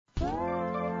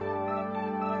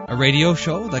a radio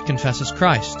show that confesses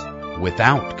Christ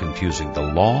without confusing the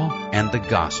law and the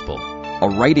gospel. A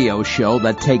radio show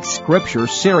that takes Scripture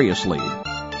seriously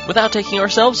without taking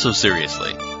ourselves so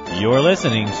seriously. You're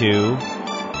listening to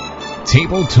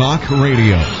Table Talk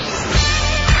Radio.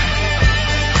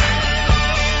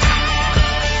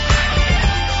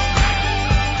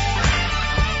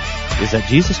 Is that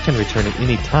Jesus can return at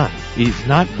any time. He's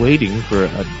not waiting for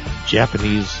a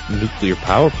Japanese nuclear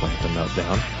power plant to melt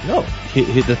down. No,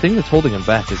 the thing that's holding him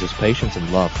back is his patience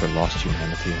and love for lost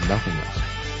humanity and nothing else.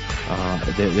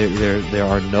 There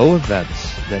are no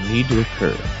events that need to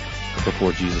occur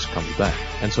before Jesus comes back.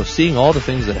 And so seeing all the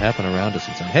things that happen around us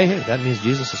and saying, hey, that means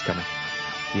Jesus is coming.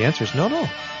 The answer is no,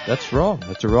 that's wrong.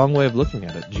 That's a wrong way of looking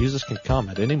at it. Jesus can come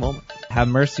at any moment. Have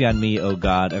mercy on me, O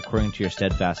God, according to your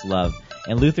steadfast love.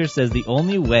 And Luther says the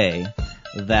only way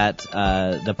that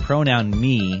the pronoun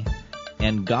me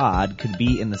and God could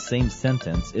be in the same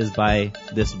sentence is by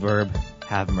this verb,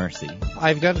 have mercy.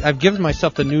 I've given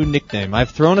myself the new nickname.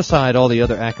 I've thrown aside all the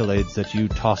other accolades that you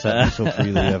toss at me so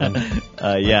freely, Evan.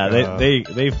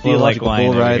 They feel like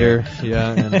wine. Bull rider.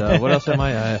 Yeah, and what else am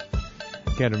I? I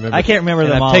can't remember. I can't remember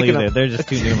them all either. They're just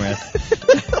too numerous.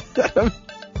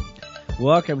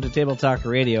 Welcome to Table Talk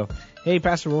Radio. Hey,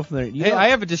 Pastor Wolf. I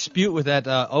have a dispute with that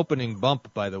opening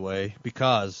bump, by the way,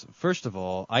 because, first of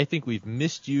all, I think we've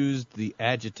misused the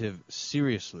adjective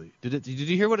seriously. Did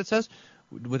you hear what it says?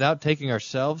 Without taking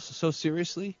ourselves so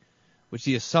seriously? Which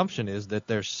the assumption is that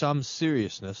there's some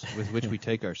seriousness with which we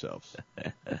take ourselves.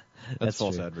 That's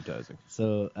false true. Advertising.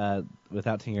 So,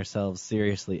 without taking ourselves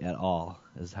seriously at all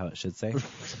is how it should say.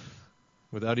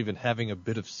 Without even having a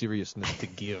bit of seriousness to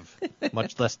give,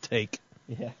 much less take.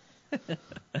 Yeah.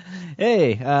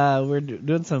 Hey, we're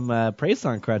doing some praise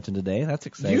song crunching today. That's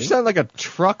exciting. You sound like a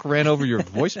truck ran over your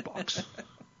voice box.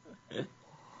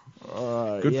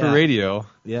 Good for radio.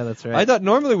 Yeah, that's right. I thought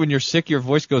normally when you're sick, your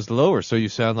voice goes lower, so you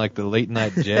sound like the late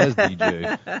night jazz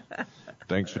DJ.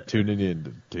 Thanks for tuning in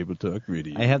to Table Talk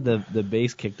Radio. I have the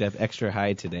bass kicked up extra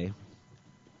high today.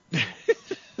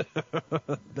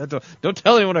 Don't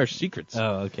tell anyone our secrets.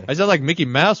 Oh, okay. I sound like Mickey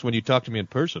Mouse when you talk to me in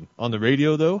person. On the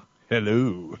radio, though.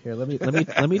 Hello. Here, let me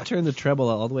turn the treble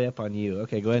all the way up on you.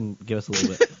 Okay, go ahead and give us a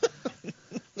little bit.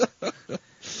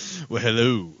 Well,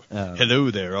 hello. Oh.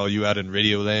 Hello there, all you out in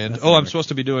Radio Land. I'm supposed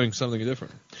to be doing something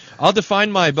different. I'll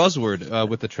define my buzzword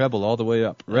with the treble all the way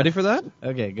up. Ready for that?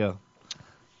 Okay, go.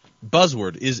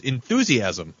 Buzzword is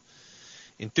enthusiasm.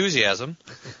 Enthusiasm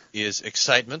is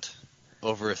excitement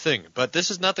over a thing. But this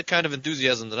is not the kind of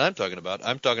enthusiasm that I'm talking about.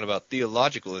 I'm talking about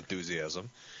theological enthusiasm,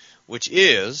 which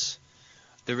is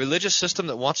the religious system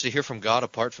that wants to hear from God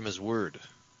apart from His Word.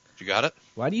 You got it?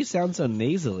 Why do you sound so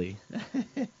nasally?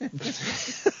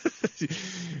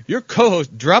 Your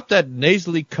co-host, drop that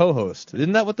nasally co-host.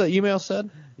 Isn't that what the email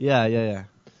said? Yeah.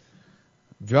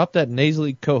 Drop that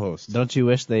nasally co-host. Don't you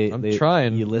wish I'm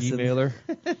trying, you listened? emailer.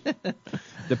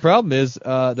 The problem is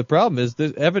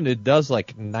that Evan, it does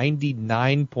like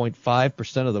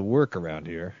 99.5% of the work around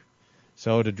here.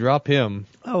 So to drop him,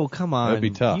 oh come on, that'd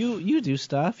be tough. You do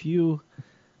stuff. You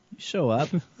show up.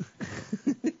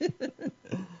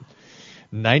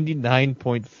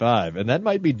 99.5, and that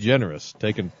might be generous,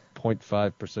 taking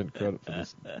 0.5% credit for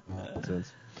this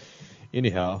nonsense.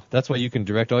 Anyhow, that's why you can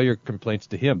direct all your complaints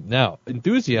to him. Now,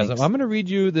 enthusiasm. Thanks. I'm going to read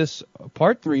you this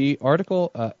part 3,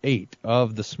 article 8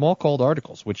 of the Small Called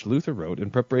Articles, which Luther wrote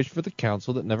in preparation for the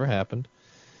council that never happened.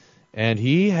 And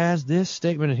he has this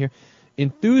statement in here.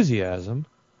 Enthusiasm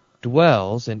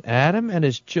dwells in Adam and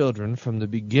his children from the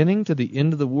beginning to the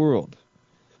end of the world.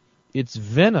 Its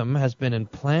venom has been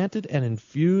implanted and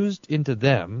infused into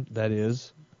them, that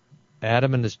is,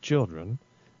 Adam and his children,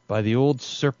 by the old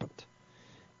serpent.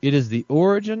 It is the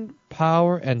origin,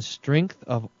 power, and strength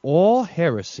of all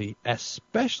heresy,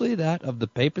 especially that of the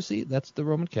papacy, that's the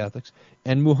Roman Catholics,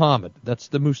 and Muhammad, that's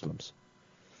the Muslims.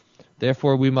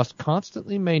 Therefore, we must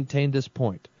constantly maintain this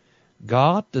point.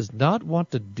 God does not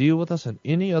want to deal with us in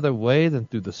any other way than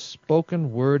through the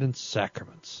spoken word and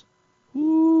sacraments.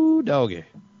 Ooh, doggy.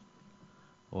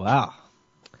 Wow.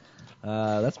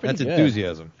 That's pretty good. That's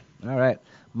enthusiasm. All right.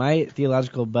 My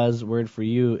theological buzzword for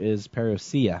you is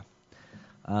parousia.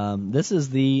 This is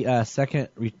the second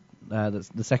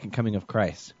coming of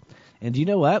Christ. And do you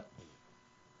know what?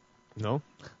 No.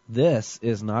 This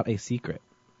is not a secret.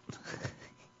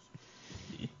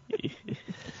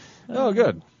 Oh,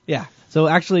 good. Yeah. So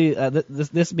actually,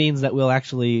 this means that we'll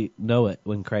actually know it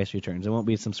when Christ returns. It won't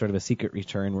be some sort of a secret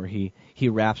return where he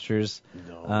raptures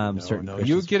certain Christians.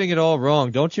 You're getting it all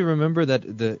wrong. Don't you remember that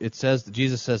it says that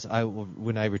Jesus says,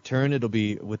 when I return, it'll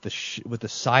be with the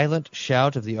silent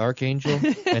shout of the archangel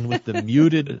and with the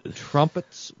muted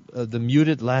trumpets, the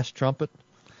muted last trumpet.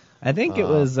 I think it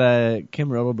was Kim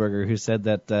Rodelberger who said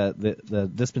that the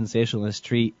dispensationalists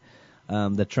treat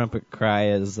the trumpet cry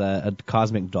as a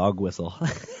cosmic dog whistle.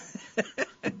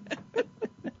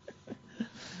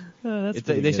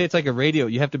 They say it's like a radio.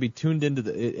 You have to be tuned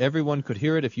into everyone could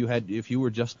hear it if you were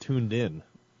just tuned in.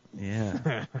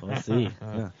 Yeah, we'll see.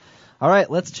 Yeah. All right,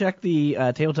 let's check the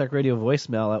Table Talk Radio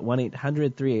voicemail at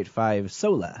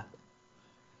 1-800-385-SOLA.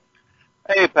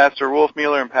 Hey, Pastor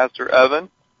Wolfmueller and Pastor Evan.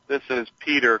 This is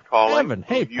Peter calling. Evan,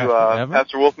 hey,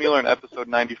 Pastor Wolfmueller, in episode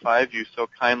 95, you so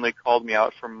kindly called me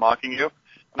out for mocking you.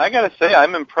 And I got to say,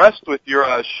 I'm impressed with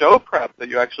your show prep that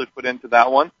you actually put into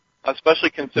that one, especially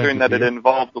considering that it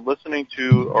involved listening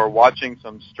to or watching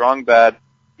some Strong Bad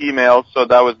emails. So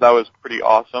that was pretty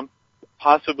awesome.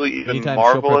 Possibly even Anytime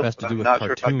marvelous. But I'm not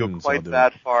sure if I go quite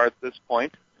that far at this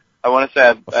point. I want to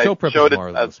say I showed it.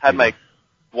 I've had my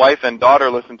wife and daughter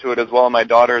listen to it as well. My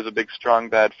daughter is a big Strong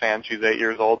Bad fan. She's 8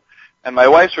 years old. And my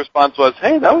wife's response was,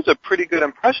 hey, that was a pretty good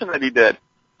impression that he did.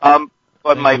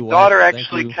 But my daughter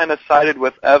actually kind of sided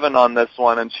with Evan on this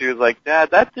one, and she was like, Dad,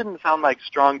 that didn't sound like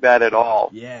Strong Bad at all.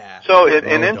 Yeah. So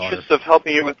in interest of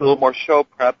helping you with a little more show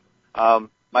prep,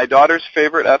 my daughter's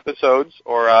favorite episodes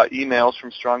or emails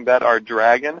from Strong Bad are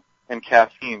Dragon and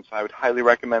Caffeine. So I would highly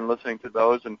recommend listening to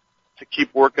those and to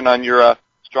keep working on your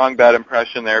Strong Bad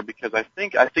impression there, because I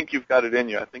think you've got it in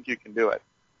you. I think you can do it.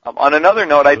 On another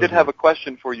note, I did have a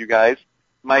question for you guys.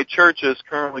 My church is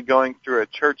currently going through a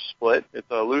church split. It's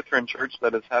a Lutheran church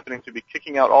that is happening to be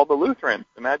kicking out all the Lutherans.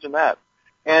 Imagine that.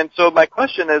 And so my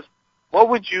question is, what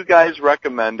would you guys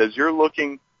recommend as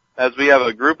we have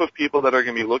a group of people that are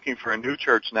going to be looking for a new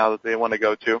church now that they want to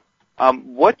go to?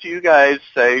 What do you guys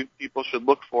say people should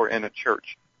look for in a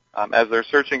church as they're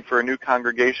searching for a new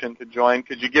congregation to join?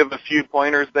 Could you give a few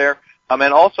pointers there?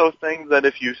 And also things that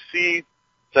if you see,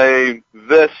 say,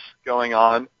 this going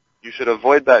on, you should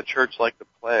avoid that church like the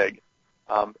plague.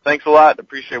 Thanks a lot.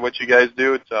 Appreciate what you guys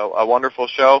do. It's a wonderful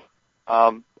show.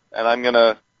 And I'm going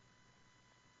to,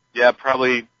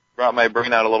 probably rot my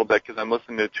brain out a little bit because I'm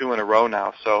listening to 2 in a row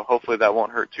now. So hopefully that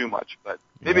won't hurt too much. But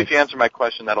maybe if you answer my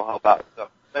question, that'll help out. So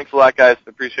thanks a lot, guys.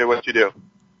 Appreciate what you do.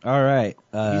 All right.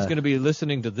 He's going to be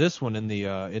listening to this one in the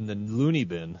loony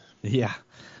bin. Yeah.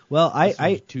 Well,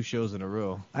 I 2 shows in a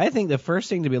row. I think the first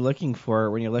thing to be looking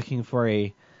for when you're looking for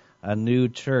a new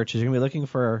church is you're going to be looking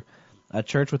for a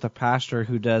church with a pastor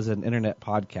who does an internet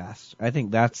podcast. I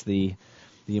think that's the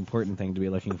important thing to be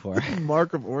looking for.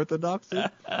 Mark of orthodoxy?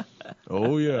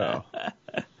 Oh, yeah.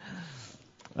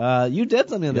 You did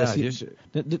something on this.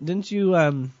 Didn't you?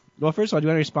 Well, first of all, do you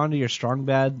want to respond to your Strong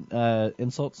Bad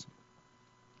insults?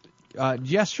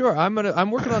 Yeah, sure.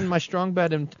 I'm working on my Strong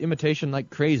Bad imitation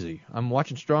like crazy. I'm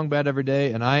watching Strong Bad every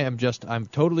day, and I'm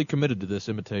totally committed to this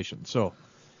imitation. So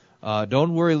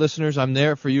don't worry, listeners. I'm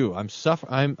there for you. I'm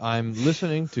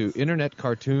listening to internet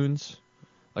cartoons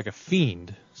like a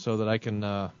fiend, so that I can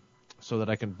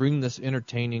bring this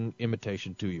entertaining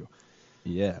imitation to you.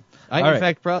 Yeah. In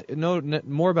fact, probably know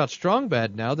more about Strong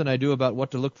Bad now than I do about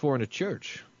what to look for in a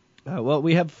church. Well,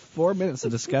 we have 4 minutes to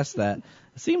discuss that.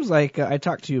 It seems like I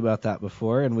talked to you about that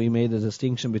before, and we made a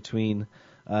distinction between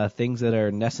things that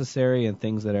are necessary and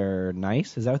things that are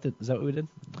nice. Is that what we did?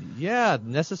 Yeah,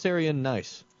 necessary and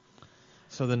nice.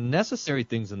 So the necessary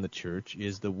things in the church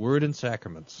is the word and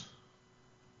sacraments.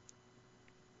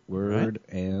 Word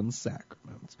and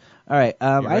sacraments. All right.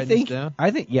 I think. Yeah,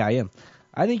 I am.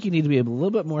 I think you need to be a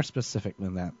little bit more specific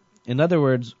than that. In other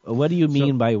words, what do you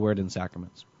mean by word and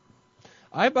sacraments?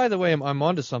 By the way, I'm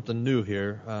onto something new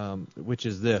here, which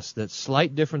is this: that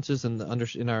slight differences in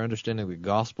our understanding of the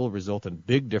gospel result in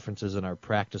big differences in our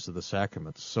practice of the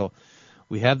sacraments. So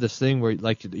we have this thing where,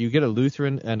 like, you get a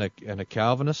Lutheran and a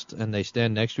Calvinist, and they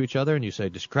stand next to each other, and you say,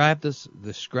 describe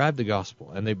the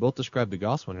gospel, and they both describe the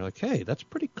gospel, and you're like, hey, that's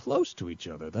pretty close to each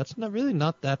other. That's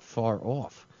not that far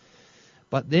off.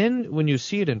 But then when you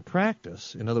see it in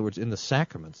practice, in other words, in the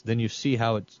sacraments, then you see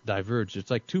how it's diverged.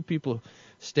 It's like two people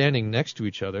standing next to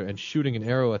each other and shooting an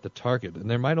arrow at the target,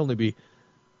 and there might only be,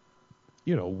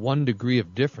 1 degree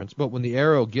of difference, but when the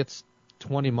arrow gets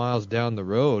 20 miles down the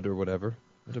road or whatever,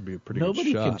 it'll be a pretty good shot.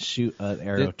 Nobody can shoot an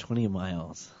arrow 20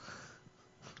 miles.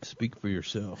 Speak for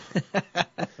yourself.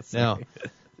 Now,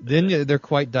 then they're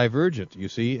quite divergent, you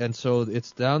see, and so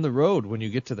it's down the road when you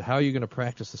get to how you're going to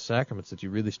practice the sacraments that you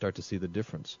really start to see the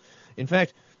difference. In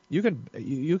fact,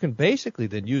 you can basically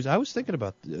then use. I was thinking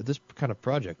about this kind of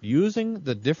project, using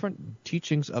the different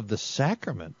teachings of the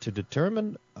sacrament to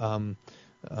determine to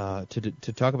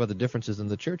talk about the differences in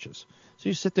the churches. So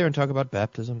you sit there and talk about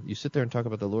baptism. You sit there and talk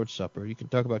about the Lord's Supper. You can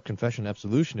talk about confession,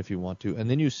 absolution if you want to, and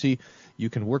then you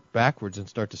can work backwards and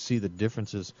start to see the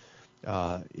differences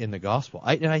in the gospel.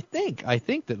 I think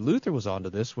that Luther was onto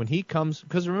this when he comes,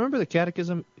 because remember the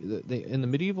catechism in the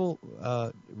medieval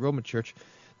Roman Church,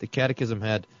 the catechism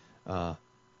had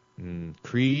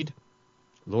creed,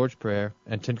 Lord's Prayer,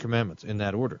 and Ten Commandments in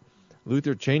that order.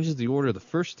 Luther changes the order of the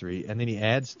first three, and then he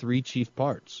adds three chief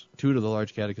parts: 2 to the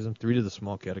large catechism, 3 to the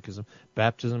small catechism,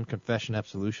 baptism, confession,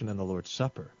 absolution, and the Lord's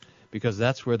Supper, because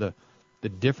that's where the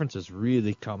differences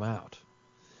really come out.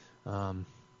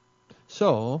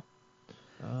 So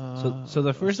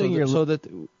the first thing you're go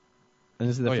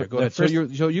ahead. So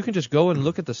you can just go and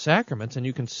look at the sacraments, and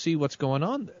you can see what's going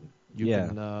on.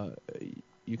 Then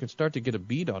you can start to get a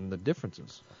beat on the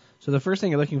differences. So the first thing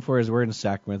you're looking for is word and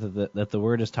sacrament, that the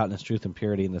word is taught in its truth and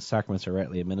purity, and the sacraments are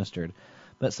rightly administered.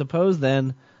 But suppose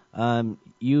then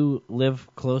you live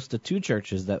close to 2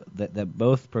 churches that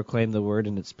both proclaim the word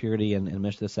in its purity and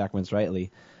administer the sacraments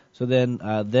rightly. So then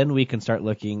we can start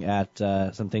looking at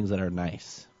some things that are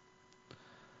nice.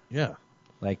 Yeah.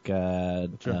 Like a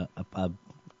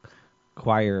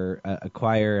choir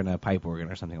and a pipe organ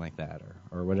or something like that,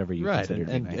 or whatever you consider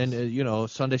to be nice.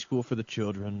 And Sunday school for the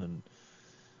children, and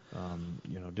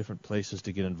different places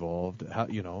to get involved. How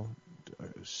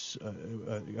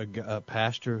a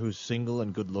pastor who's single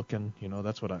and good looking.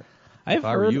 That's what I've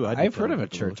heard of a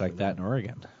church like that in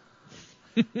Oregon.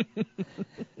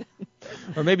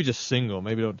 Or maybe just single.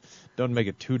 Maybe don't make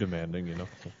it too demanding.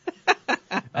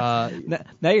 Now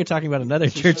you're talking about another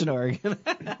church in Oregon.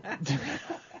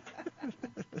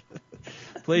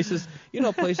 Places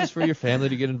for your family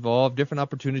to get involved, different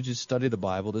opportunities to study the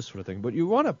Bible, this sort of thing. But you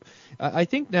want to, I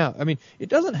think now, it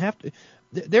doesn't have to.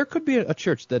 There could be a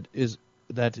church that is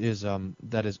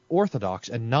Orthodox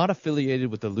and not affiliated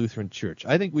with the Lutheran Church.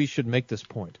 I think we should make this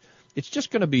point. It's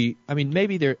just going to be,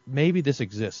 maybe this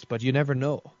exists, but you never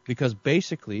know, because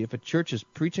basically, if a church is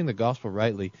preaching the gospel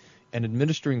rightly and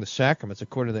administering the sacraments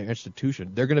according to their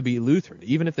institution, they're going to be Lutheran,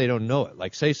 even if they don't know it.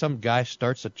 Like, say some guy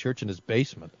starts a church in his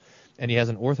basement, and he has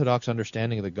an Orthodox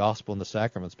understanding of the gospel and the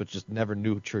sacraments, but just never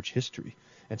knew church history,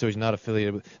 and so he's not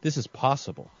affiliated with. This is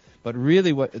possible. But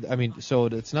really, so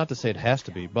it's not to say it has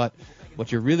to be, but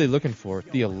what you're really looking for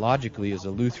theologically is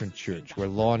a Lutheran church where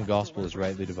law and gospel is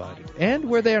rightly divided, and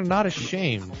where they are not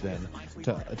ashamed then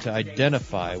to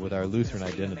identify with our Lutheran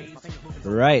identity.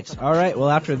 Right. All right. Well,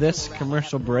 after this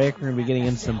commercial break, we're going to be getting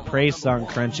into some praise song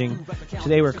crunching.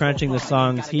 Today we're crunching the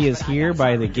songs "He Is Here"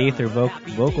 by the Gaither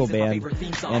Vocal Band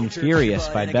and "Furious"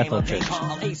 by Bethel Church.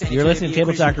 You're listening to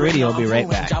Table Talk Radio. We'll be right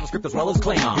back. JavaScript as well as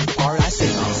Klingon.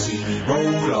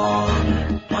 Roll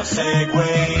on my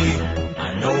Segway.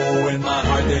 I know in my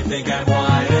heart they think I'm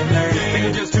white and nerdy. Think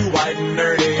I'm just too white and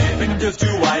nerdy. Think I'm just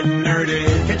too white and nerdy.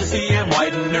 Can't you see I'm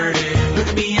white and nerdy? Look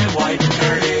at me, I'm white and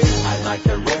nerdy. I like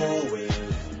to roll with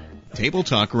Table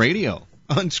Talk Radio.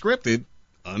 Unscripted,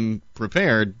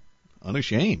 unprepared,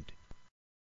 unashamed.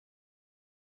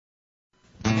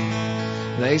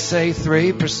 They say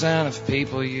 3% of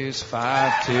people use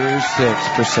 5 to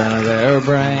 6% of their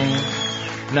brain.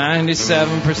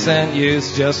 97%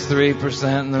 use just 3%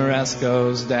 and the rest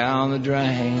goes down the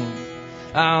drain.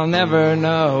 I'll never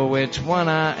know which one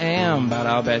I am, but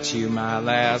I'll bet you my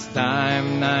last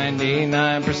dime.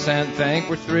 99% think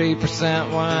we're 3%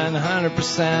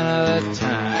 100% of the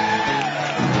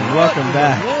time. Welcome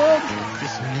back.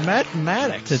 Just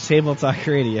mathematics. To Table Talk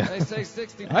Radio.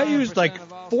 I used like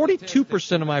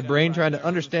 42% of my brain trying to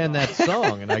understand that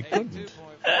song, and I couldn't.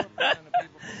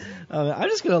 I'm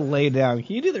just going to lay down.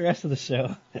 Can you do the rest of the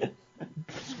show? How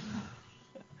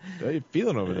are you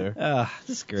feeling over there?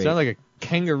 This is great. Sound like a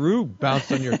kangaroo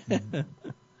bounced on your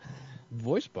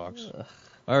voice box.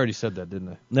 I already said that, didn't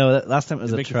I? No, last time it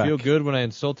was Did a it truck. make you feel good when I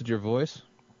insulted your voice?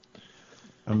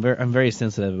 I'm very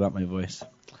sensitive about my voice.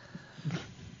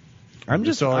 I'm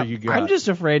just all you got. I'm just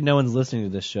afraid no one's listening to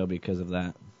this show because of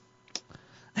that.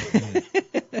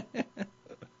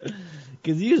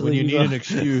 Because usually when you need an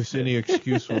excuse, any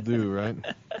excuse will do, right?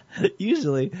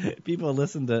 Usually people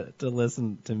listen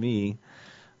to me,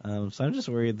 so I'm just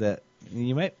worried that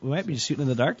we might be shooting in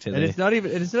the dark today. And it's not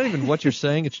even what you're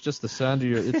saying. It's just the sound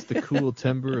of it's the cool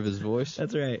timbre of his voice.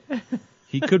 That's right.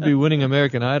 He could be winning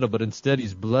American Idol, but instead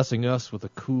he's blessing us with a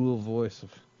cool voice.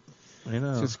 I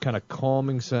know. It's just kind of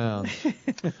calming sounds.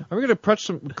 Are we going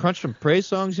to crunch some praise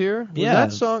songs here? Yeah.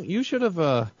 That song, you should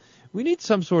have. We need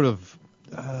some sort of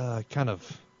kind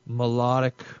of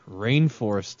melodic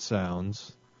rainforest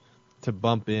sounds. to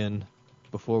bump in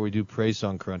before we do Praise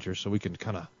Song Cruncher so we can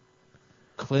kind of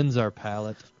cleanse our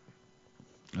palate,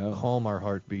 calm our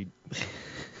heartbeat,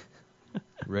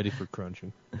 ready for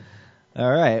crunching.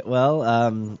 All right.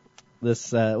 Well,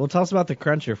 well, tell us about the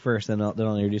Cruncher first, and then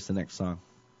I'll introduce the next song.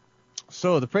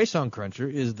 So the Praise Song Cruncher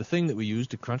is the thing that we use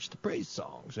to crunch the praise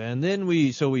songs, and then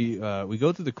we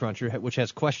go through the Cruncher, which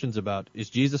has questions about: is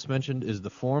Jesus mentioned? Is the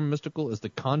form mystical? Is the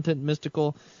content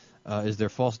mystical? Is there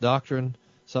false doctrine?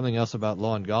 Something else about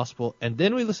law and gospel? And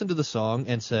then we listen to the song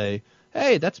and say,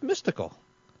 "Hey, that's mystical."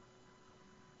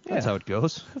 That's how it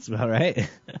goes. That's about right.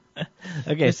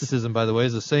 Okay. Mysticism, by the way,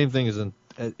 is the same thing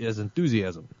as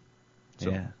enthusiasm. So.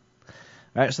 Yeah.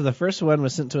 All right, so the first one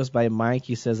was sent to us by Mike.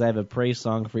 He says, I have a praise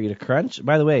song for you to crunch.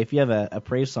 By the way, if you have a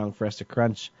praise song for us to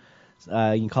crunch, you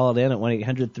can call it in at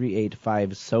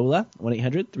 1-800-385-SOLA,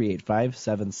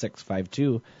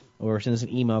 1-800-385-7652, or send us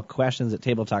an email,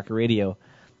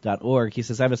 questions@tabletalkradio.org. He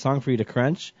says, I have a song for you to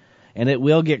crunch, and it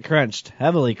will get crunched,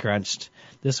 heavily crunched.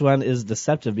 This one is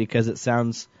deceptive because it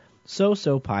sounds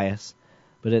so pious,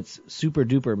 but it's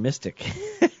super-duper mystic.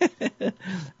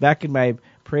 Back in my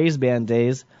praise band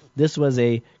days, this was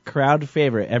a crowd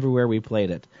favorite everywhere we played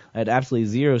it. I had absolutely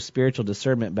zero spiritual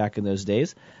discernment back in those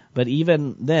days, but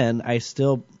even then, it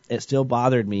still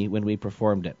bothered me when we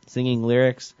performed it. Singing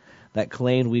lyrics that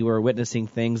claimed we were witnessing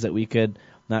things that we could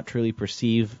not truly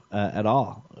perceive at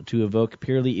all, to evoke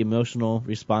purely emotional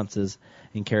responses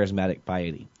in charismatic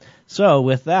piety. So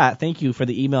with that, thank you for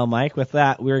the email, Mike. With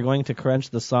that, we're going to crunch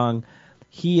the song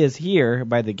He Is Here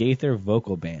by the Gaither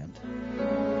Vocal Band.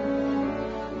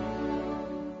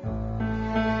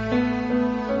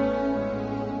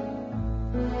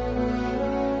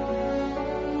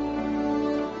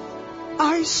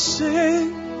 I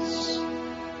sense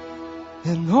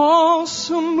an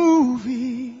awesome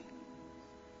movie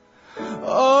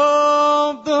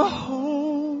of the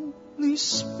Holy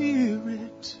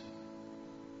Spirit,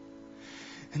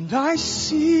 and I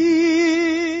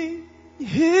see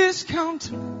His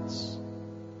countenance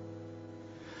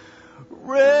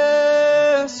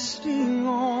resting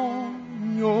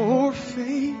on your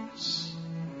face.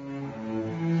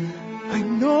 I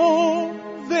know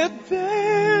that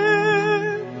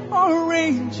there are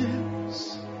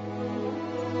angels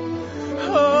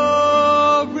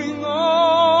hovering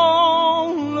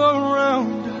all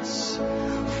around us,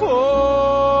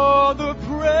 for the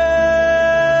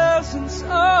presence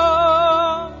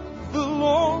of the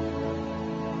Lord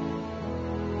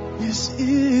is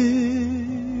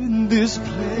in this place.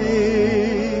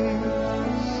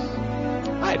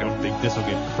 I don't think this will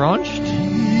get crunched.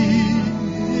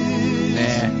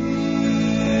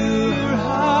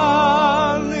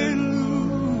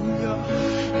 Hallelujah.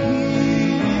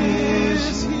 He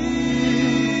is here.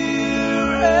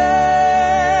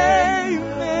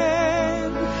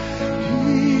 Amen.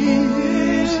 He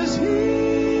is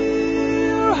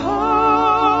here.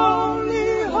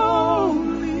 Holy,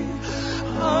 holy.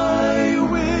 I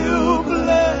will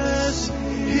bless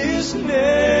His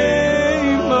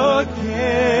name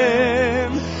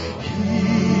again. He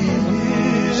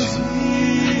is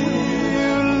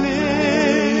here.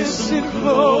 Listen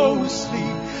closely.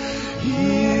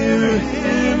 Hear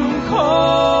Him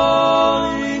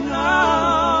calling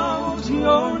out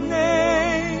your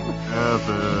name.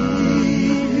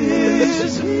 He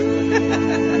is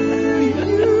here.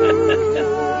 You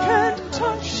can't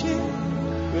touch Him.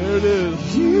 There it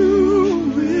is.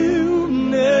 You will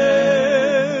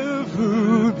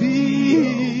never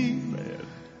be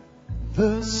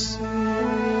the same.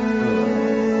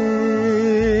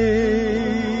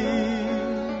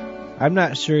 I'm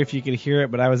not sure if you could hear it,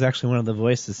 but I was actually one of the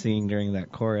voices singing during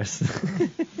that chorus.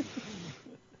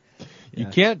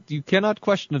 You cannot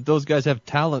question that those guys have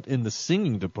talent in the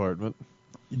singing department.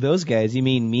 Those guys? You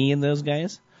mean me and those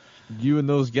guys? You and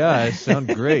those guys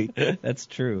sound great. That's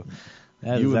true.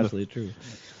 That is absolutely true.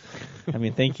 I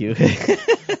mean, thank you.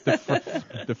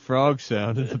 The frog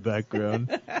sound in the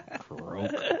background.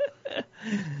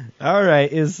 All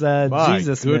right, is My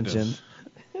Jesus goodness. mentioned?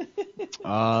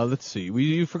 Let's see.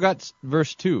 You forgot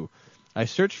verse 2. I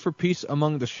searched for peace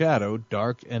among the shadow,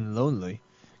 dark and lonely.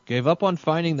 Gave up on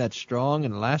finding that strong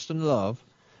and lasting love.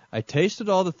 I tasted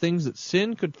all the things that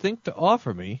sin could think to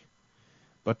offer me.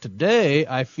 But today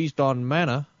I feast on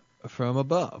manna from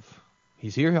above.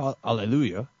 He's here,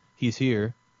 hallelujah. He's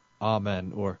here,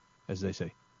 amen. Or, as they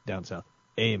say, down south,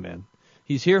 amen.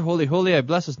 He's here, holy, holy. I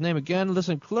bless His name again.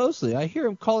 Listen closely. I hear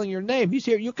Him calling your name. He's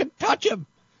here. You can touch Him.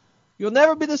 You'll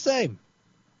never be the same.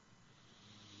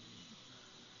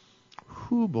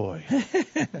 Whoo, boy.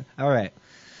 All right.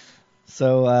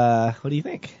 So, what do you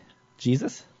think?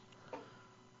 Jesus?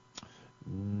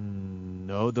 No.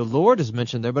 No, the Lord is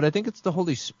mentioned there, but I think it's the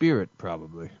Holy Spirit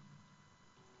probably.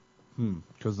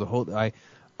 Because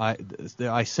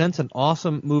I sense an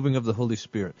awesome moving of the Holy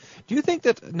Spirit. Do you think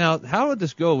that now? How would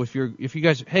this go if you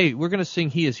guys? Hey, we're going to sing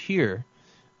 "He Is Here,"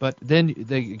 but then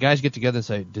the guys get together and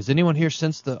say, "Does anyone here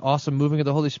sense the awesome moving of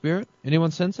the Holy Spirit?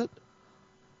 Anyone sense it?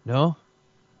 No.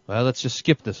 Well, let's just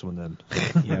skip this one then."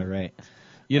 Yeah, right.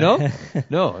 You know?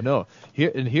 No.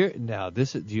 Here now.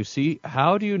 This is. Do you see?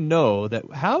 How do you know that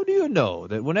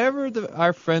whenever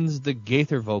our friends the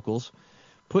Gaither vocals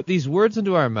put these words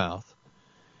into our mouth,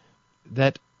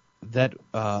 that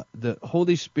the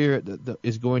Holy Spirit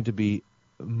is going to be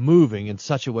moving in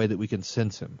such a way that we can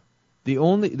sense Him. The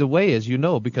way is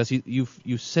because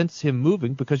you sense Him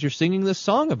moving because you're singing this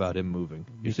song about Him moving.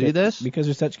 You see this? Because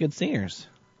you're such good singers.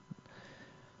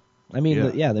 I mean,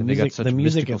 the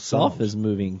music itself is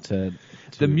moving to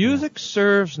the music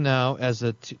serves now as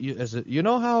a you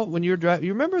know how when you're driving,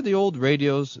 you remember the old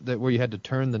radios where you had to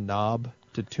turn the knob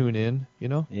to tune in, you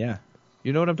know? Yeah.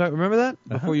 You know what I'm talking? Remember that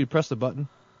before you press the button,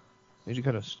 and you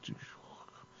kind of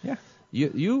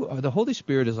the Holy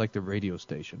Spirit is like the radio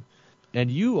station,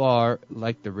 and you are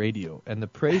like the radio, and the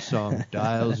praise song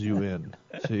dials you in.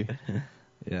 See?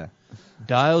 Yeah.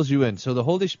 Dials you in. So the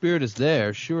Holy Spirit is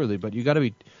there, surely, but you got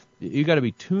to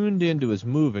be tuned into His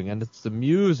moving, and it's the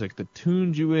music that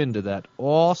tunes you into that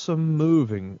awesome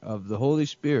moving of the Holy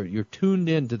Spirit. You're tuned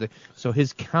into so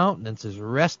His countenance is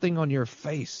resting on your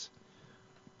face.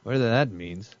 Whatever that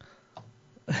means.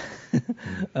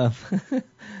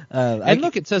 And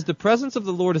look, it says the presence of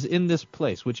the Lord is in this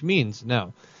place, which means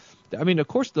now, I mean, of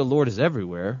course, the Lord is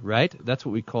everywhere, right? That's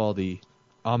what we call the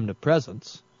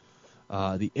omnipresence,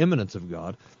 the immanence of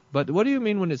God. But what do you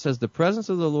mean when it says the presence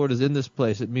of the Lord is in this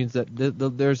place? It means that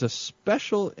there's a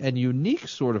special and unique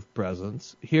sort of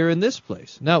presence here in this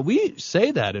place. Now, we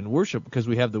say that in worship because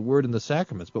we have the Word and the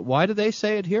sacraments. But why do they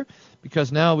say it here?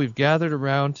 Because now we've gathered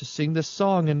around to sing this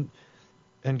song,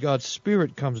 and God's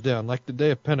Spirit comes down like the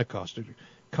day of Pentecost. It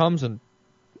comes and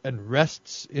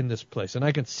rests in this place. And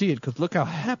I can see it because look how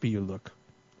happy you look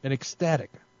and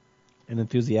ecstatic. And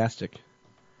enthusiastic.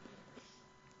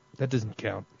 That doesn't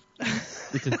count.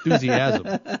 It's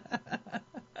enthusiasm.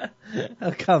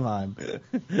 Oh, come on.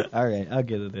 All right, I'll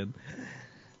get it in.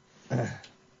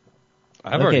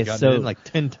 I've already gotten it in like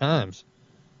 10 times.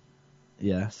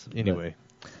 Yes. Anyway.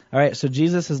 All right, so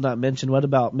Jesus is not mentioned. What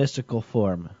about mystical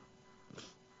form?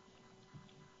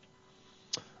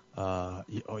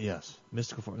 Yes.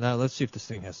 Mystical form. Now, let's see if this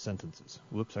thing has sentences.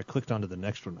 Whoops, I clicked onto the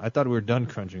next one. I thought we were done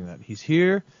crunching that. He's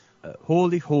here.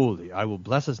 Holy, holy. I will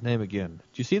bless His name again.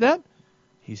 Do you see that?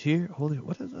 He's here. Holy.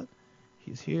 What is that?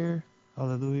 He's here.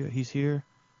 Hallelujah. He's here.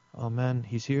 Amen.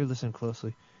 He's here. Listen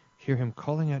closely. Hear Him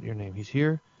calling out your name. He's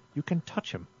here. You can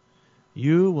touch Him.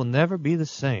 You will never be the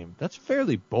same. That's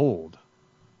fairly bold.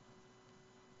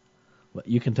 What,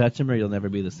 you can touch Him or you'll never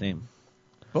be the same?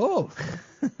 Both.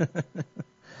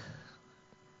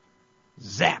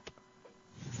 Zap.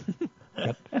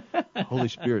 Holy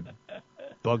Spirit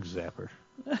bug zapper.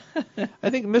 I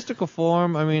think mystical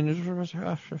form,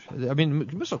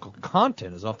 mystical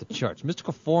content is off the charts.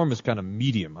 Mystical form is kind of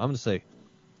medium. I'm going to say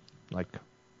like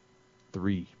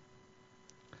 3.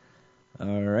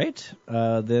 All right.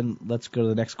 Then let's go to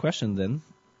the next question then.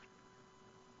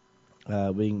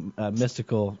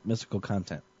 Mystical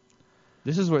content.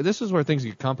 This is where things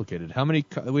get complicated.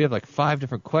 We have like 5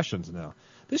 different questions now.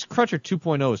 This Cruncher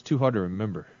 2.0 is too hard to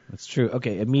remember. That's true.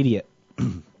 Okay, immediate.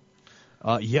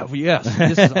 Yes.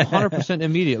 This is 100%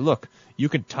 immediate. Look, you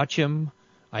can touch Him.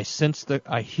 I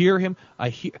hear Him.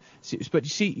 But you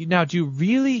see, now, do you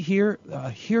really hear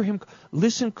Him?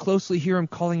 Listen closely, hear Him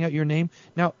calling out your name.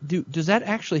 Now, does that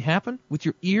actually happen with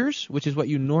your ears, which is what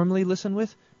you normally listen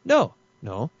with? No,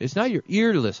 it's not your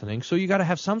ear listening. So you got to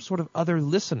have some sort of other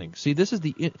listening. See, this is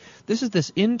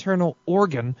this internal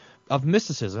organ of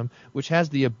mysticism, which has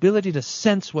the ability to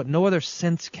sense what no other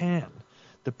sense can: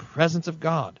 the presence of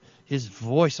God, His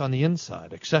voice on the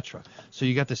inside, etc. So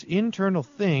you got this internal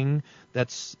thing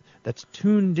that's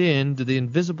tuned in to the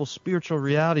invisible spiritual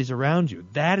realities around you.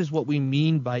 That is what we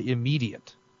mean by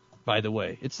immediate, by the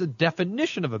way. It's the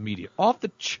definition of immediate. Off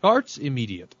the charts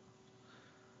immediate.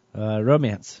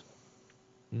 Romance.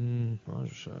 Moving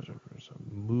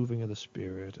of the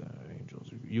Spirit, angels.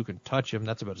 You can touch Him.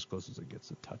 That's about as close as it gets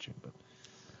to touching.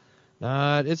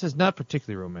 But it's not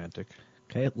particularly romantic.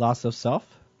 Okay, loss of self.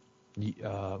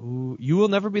 You will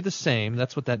never be the same.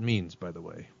 That's what that means, by the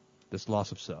way. This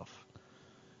loss of self.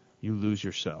 You lose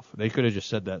yourself. They could have just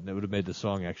said that, and it would have made the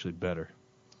song actually better.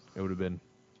 It would have been,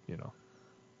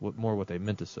 what they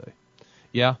meant to say.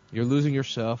 Yeah, you're losing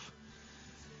yourself.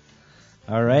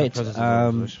 All right.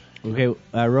 Okay,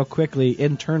 real quickly,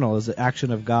 internal is the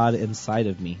action of God inside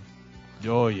of me.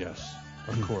 Oh, yes.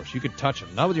 Of course. You could touch him.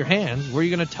 Not with your hands. Where are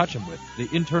you going to touch him with? The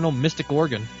internal mystic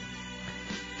organ.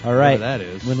 All right. That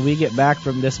is. When we get back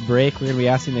from this break, we're going to be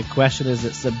asking the question, is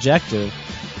it subjective?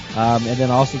 And then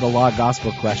also the law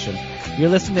gospel question. You're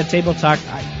listening to Table Talk.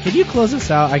 Can you close this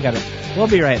out? I got it. We'll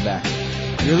be right back.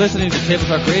 You're listening to Table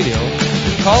Talk Radio.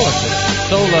 Call us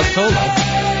at Sola. 'em.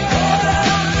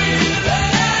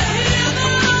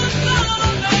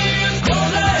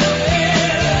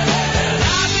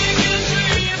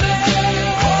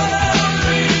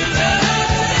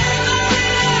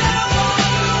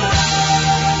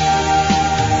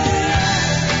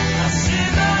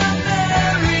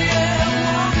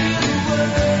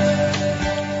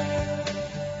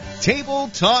 Table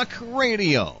Talk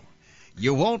Radio.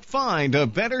 You won't find a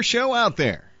better show out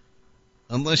there.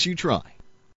 Unless you try.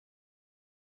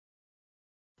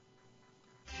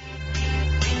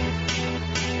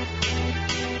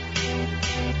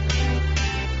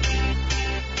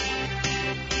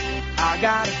 I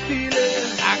got a feeling,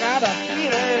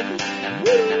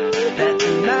 woo, that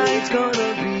tonight's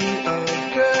gonna be a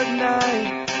good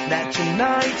night. That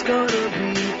tonight's gonna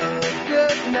be a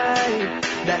good night.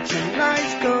 That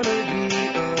tonight's gonna be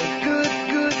a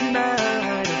good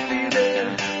night. A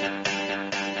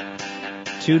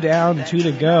feeling. 2 down, 2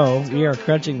 to go. We are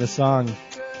crunching the song.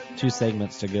 2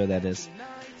 segments to go, that is.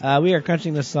 We are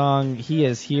crunching the song He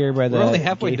Is Here by the... We're only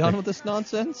halfway done with this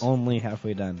nonsense? Only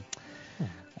halfway done.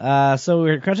 So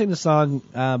we're crunching the song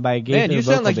by Gaither. Man, you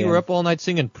sound like you were up all night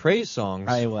singing praise songs.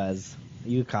 I was.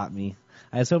 You caught me.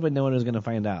 I was hoping no one was going to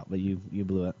find out, but you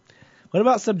blew it. What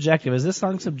about subjective? Is this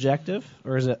song subjective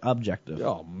or is it objective?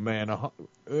 Oh man,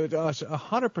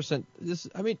 100%. This,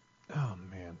 I mean, oh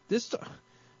man, this.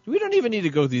 We don't even need to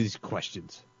go through these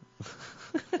questions.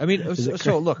 I mean,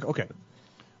 so look, okay.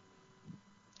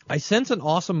 I sense an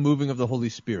awesome moving of the Holy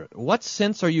Spirit. What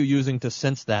sense are you using to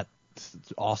sense that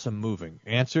awesome moving?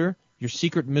 Answer: your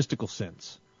secret mystical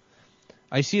sense.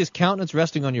 I see His countenance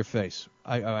resting on your face.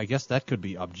 I guess that could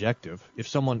be objective. If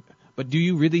someone, but do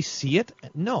you really see it?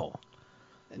 No.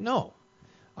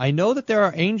 I know that there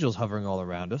are angels hovering all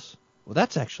around us. Well,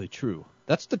 that's actually true.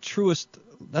 That's the truest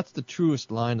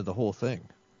line of the whole thing.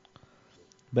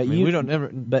 But we don't ever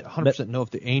 100% know if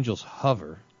the angels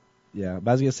hover. Yeah,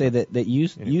 but I was going to say that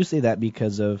you say that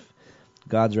because of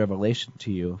God's revelation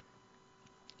to you,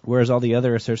 whereas all the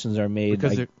other assertions are made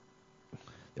just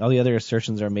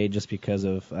because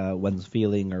of one's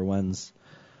feeling or one's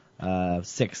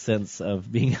sixth sense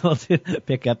of being able to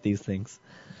pick up these things.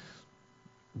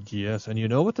 Yes, and you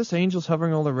know what this angel's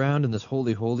hovering all around in this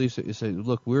holy holy? So you say,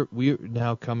 look, we're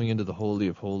now coming into the holy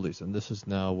of holies, and this is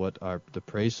now what the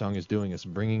praise song is doing, is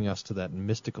bringing us to that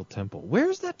mystical temple.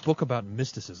 Where's that book about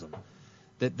mysticism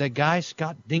that guy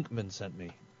Scott Dinkman sent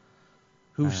me?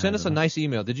 Who sent us a nice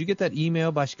email. Did you get that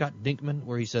email by Scott Dinkman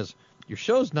where he says, your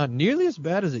show's not nearly as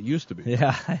bad as it used to be?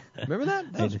 Yeah. Remember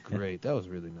that? That was great. That was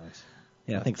really nice.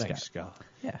 Yeah, thanks, Scott.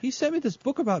 Yeah. He sent me this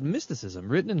book about mysticism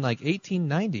written in like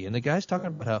 1890, and the guy's talking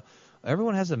about how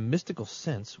everyone has a mystical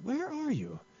sense. Where are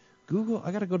you? Google.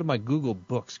 I got to go to my Google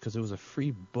Books because it was a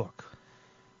free book.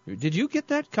 Did you get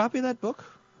that copy of that book?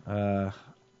 I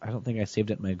don't think I saved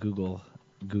it in my Google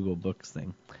Books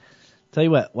thing. Tell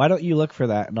you what, why don't you look for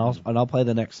that, and I'll play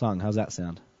the next song. How's that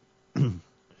sound?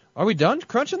 Are we done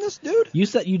crunching this, dude? You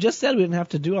just said we didn't have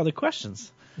to do all the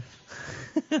questions.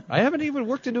 I haven't even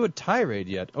worked into a tirade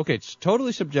yet. Okay, it's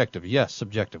totally subjective. Yes,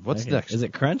 subjective. What's next? Is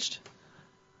it crunched?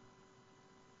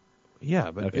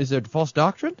 Yeah, but is there false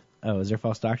doctrine? Oh, is there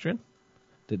false doctrine?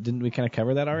 Didn't we kind of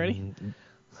cover that already?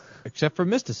 Except for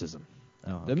mysticism.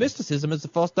 Oh, okay. The mysticism is the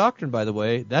false doctrine, by the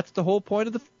way. That's the whole point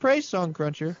of the praise song,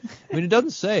 Cruncher. I mean, it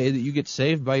doesn't say that you get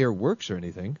saved by your works or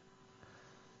anything.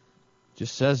 It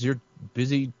just says you're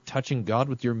busy touching God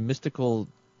with your mystical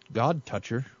God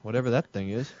toucher, whatever that thing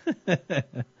is.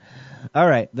 All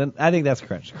right, then I think that's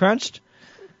crunched. Crunched.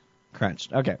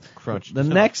 Okay. Crunched. The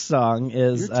next song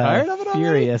is You're tired of it already?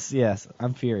 Furious. Yes,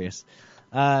 I'm furious.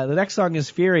 The next song is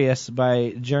Furious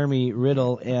by Jeremy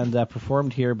Riddle and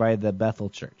performed here by the Bethel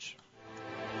Church.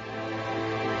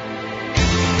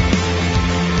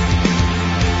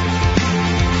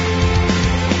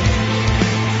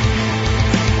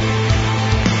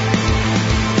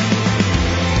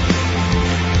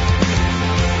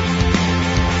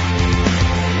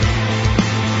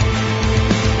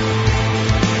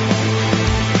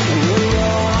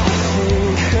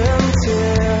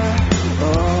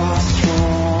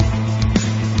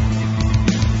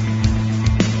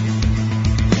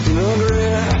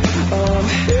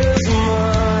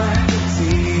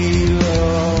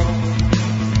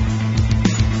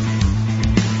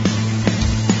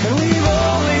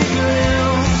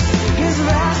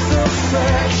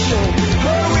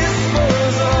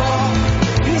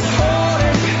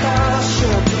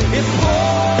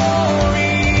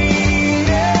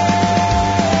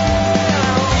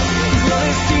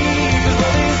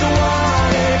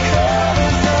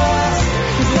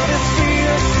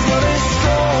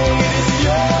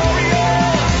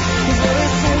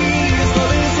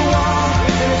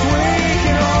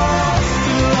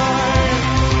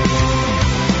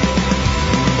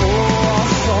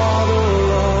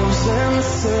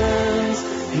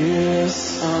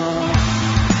 sun.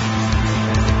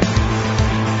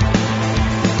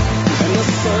 And the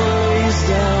sun lays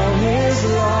down his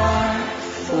life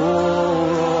for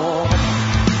all.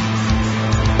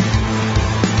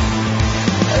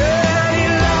 And he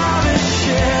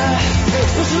lavishes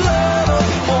his love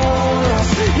upon us.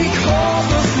 He calls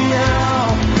us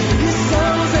now his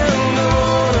sons and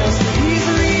daughters. He's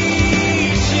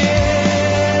reaching.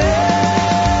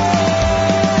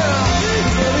 His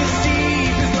love is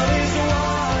deep, his love is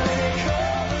wide, it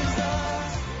covers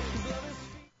us. His love is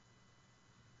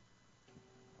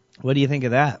What do you think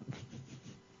of that?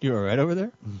 You all right over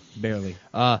there? Barely.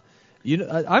 I'm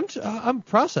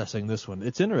processing this one.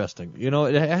 It's interesting. You know,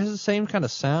 it has the same kind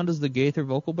of sound as the Gaither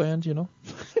vocal band. You know,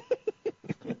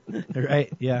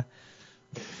 Right? Yeah.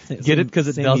 get it because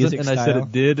it Same doesn't, music and I said style.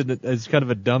 it did, and it's kind of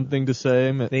a dumb thing to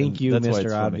say. Thank you, that's why it's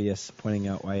Mr. funny. Obvious, pointing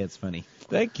out why it's funny.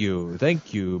 Thank you.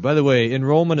 By the way,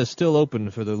 enrollment is still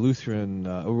open for the Lutheran,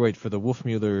 for the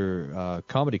Wolfmueller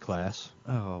comedy class.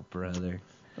 Oh, brother.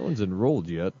 No one's enrolled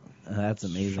yet. That's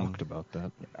amazing. Shocked about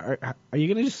that. Are you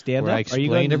going to just stand Where I up? Are you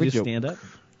going explain to every just joke. stand up?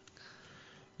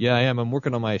 Yeah, I am. I'm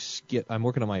working on my skit. I'm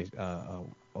working on my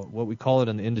what we call it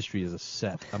in the industry is a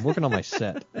set. I'm working on my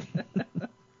set.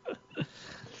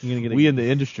 You're gonna get We in the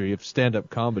industry of stand-up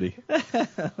comedy.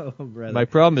 Oh, brother. My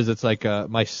problem is it's like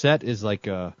my set is like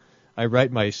I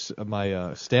write my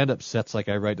stand-up sets like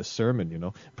I write a sermon. You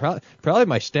know, probably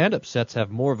my stand-up sets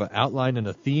have more of an outline and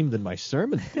a theme than my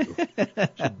sermons do.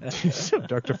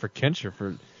 Dr. Verkenscher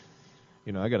for,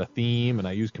 you know, I got a theme and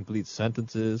I use complete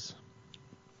sentences.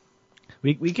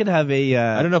 We could have a.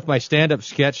 I don't know if my stand-up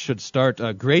sketch should start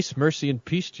Grace, Mercy, and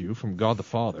Peace to you from God the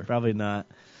Father. Probably not.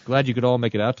 Glad you could all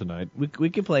make it out tonight. We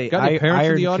could play Got any parents in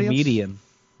Iron the audience? Comedian.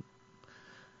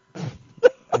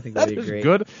 I think that'd be great.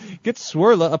 Good. Get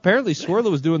Swirla. Apparently,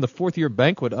 Swirla was doing the fourth-year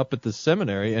banquet up at the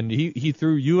seminary, and he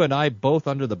threw you and I both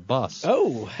under the bus.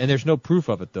 Oh. And there's no proof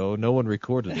of it, though. No one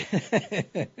recorded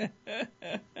it.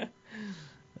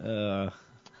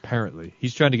 Apparently.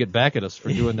 He's trying to get back at us for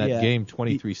doing that Yeah. game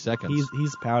 23 seconds.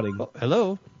 He's pouting. Oh,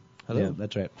 hello. Hello. Yeah,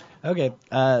 that's right. Okay.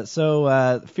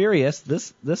 So Furious.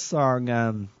 This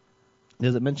song.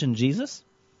 Does it mention Jesus?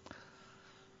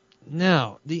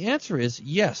 Now, the answer is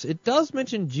yes, it does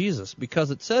mention Jesus,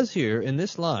 because it says here in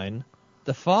this line,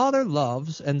 the Father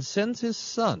loves and sends his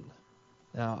Son.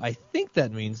 Now, I think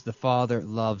that means the Father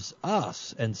loves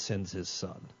us and sends his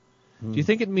Son. Do you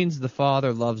think it means the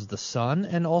Father loves the Son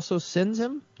and also sends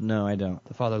him? No, I don't.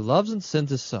 The Father loves and sends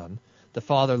his Son. The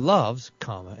Father loves,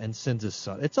 comma, and sends his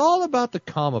Son. It's all about the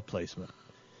comma placement.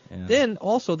 Yeah. Then,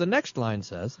 also, the next line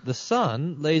says, the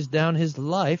Son lays down his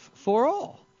life for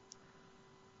all.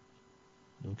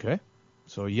 Okay.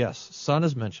 So, yes, Son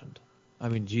is mentioned. I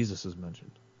mean, Jesus is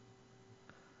mentioned.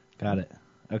 Got it.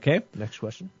 Okay. Next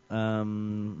question.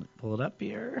 Pull it up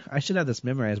here. I should have this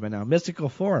memorized by now. Mystical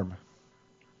form.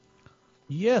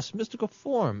 Yes, mystical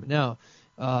form. Now,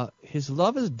 his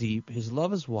love is deep, his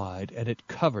love is wide, and it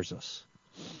covers us.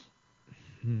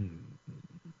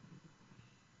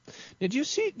 Did you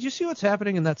see what's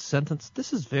happening in that sentence?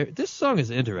 This song is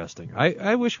interesting.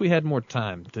 I wish we had more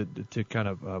time to kind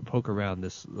of poke around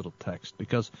this little text,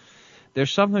 because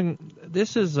there's something.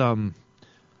 This is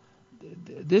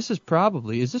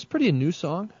probably, is this pretty a new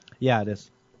song? Yeah, it is.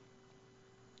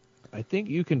 I think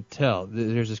you can tell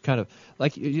there's this kind of,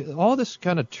 like, all this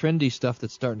kind of trendy stuff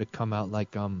that's starting to come out,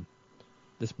 like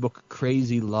this book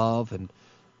Crazy Love and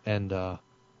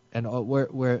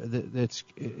where it's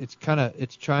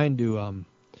trying to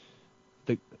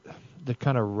the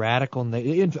kind of radical.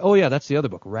 Oh yeah, that's the other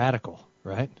book, Radical,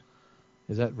 right?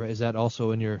 Is that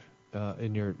also in your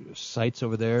sites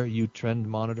over there? You Trend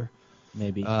Monitor,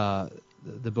 maybe.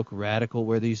 The book Radical,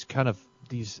 where these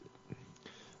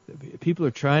people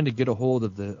are trying to get a hold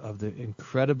of the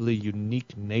incredibly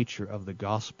unique nature of the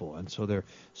gospel, and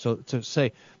to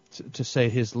say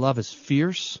his love is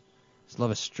fierce, his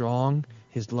love is strong,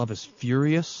 his love is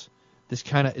furious. This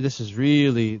is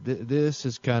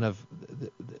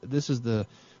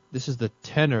the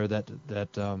tenor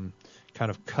that kind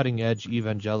of cutting edge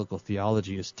evangelical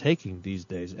theology is taking these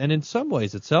days. And in some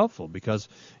ways it's helpful, because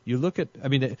you look at,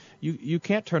 you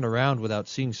can't turn around without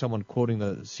seeing someone quoting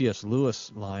the C.S. Lewis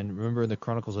line. Remember in the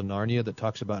Chronicles of Narnia that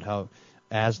talks about how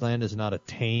Aslan is not a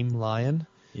tame lion?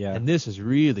 Yeah. And this has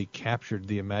really captured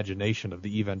the imagination of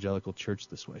the evangelical church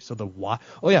this way. So look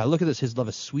at this. His love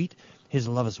is sweet. His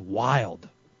love is wild.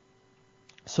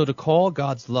 So to call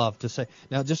God's love, to say,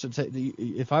 now just to say,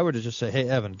 if I were to just say, hey,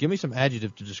 Evan, give me some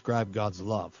adjective to describe God's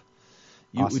love,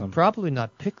 you Awesome. would probably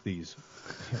not pick these.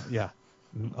 Yeah.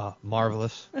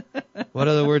 Marvelous. What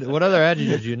other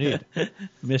adjectives do you need?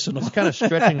 Missional. It's kind of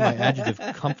stretching my adjective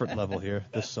comfort level here,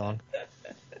 this song.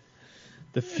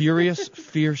 The furious,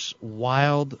 fierce,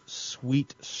 wild,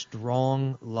 sweet,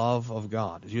 strong love of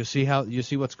God. You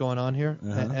see what's going on here?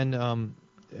 Uh-huh.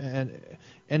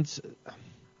 And it's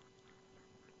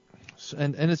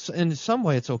in some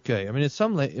way it's okay. I mean,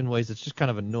 in ways it's just kind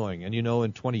of annoying. And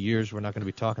in 20 years we're not going to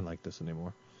be talking like this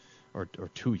anymore, or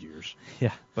 2 years.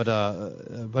 Yeah. But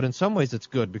in some ways it's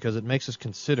good because it makes us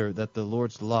consider that the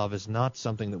Lord's love is not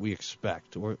something that we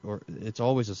expect, or it's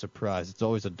always a surprise. It's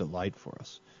always a delight for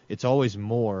us. It's always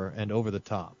more and over the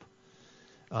top.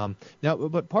 Now,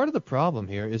 but part of the problem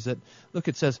here is that, look,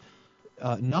 it says,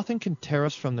 nothing can tear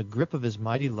us from the grip of his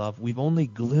mighty love. We've only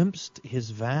glimpsed his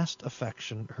vast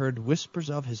affection, heard whispers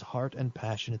of his heart and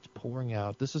passion. It's pouring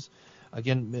out. This is,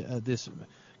 again, this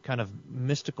kind of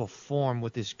mystical form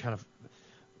with this kind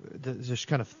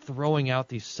of throwing out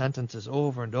these sentences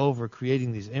over and over,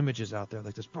 creating these images out there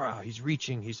like this. He's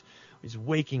reaching, he's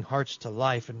waking hearts to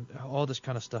life, and all this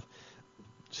kind of stuff.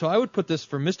 So I would put this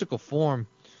for mystical form.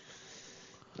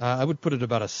 I would put it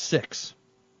about a 6.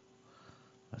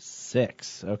 A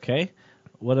 6, okay.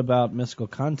 What about mystical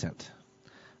content?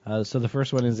 So the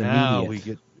first one is immediate. Now we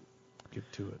get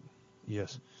to it.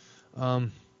 Yes.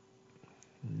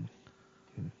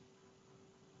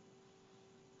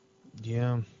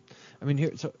 Yeah. I mean,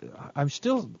 here. So I'm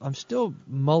still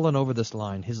mulling over this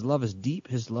line. His love is deep.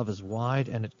 His love is wide,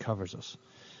 and it covers us.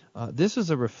 This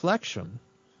is a reflection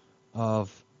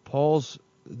of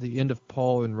the end of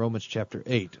Paul in Romans chapter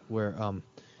 8, where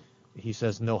he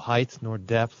says, "No height nor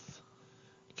depth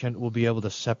will be able to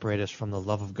separate us from the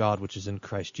love of God which is in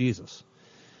Christ Jesus."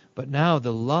 But now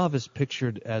the love is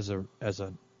pictured as a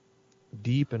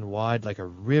deep and wide, like a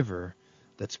river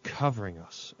that's covering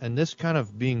us, and this kind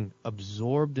of being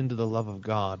absorbed into the love of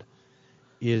God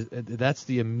that's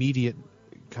the immediate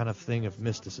kind of thing of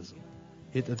mysticism.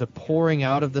 The pouring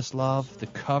out of this love, the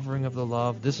covering of the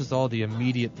love, this is all the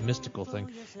immediate mystical thing.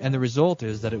 And the result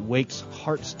is that it wakes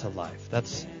hearts to life.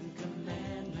 That's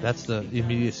the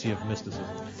immediacy of mysticism.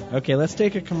 Okay, let's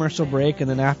take a commercial break, and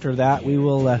then after that we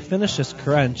will finish this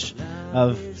crunch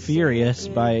of Furious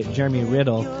by Jeremy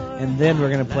Riddle, and then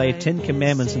we're going to play 10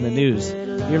 Commandments in the News.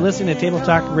 You're listening to Table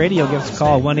Talk Radio. Give us a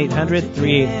call,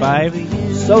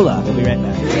 1-800-385-SOLA. We'll be right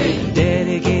back.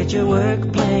 Dedicate your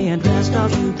work, play, and rest all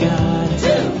to God.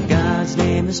 God's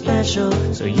name is special,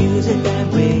 so use it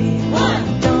that way.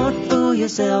 Don't fool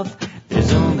yourself,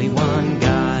 there's only one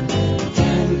God.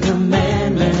 10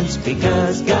 Commandments,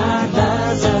 because God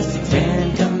loves us.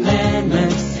 10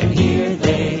 Commandments, and here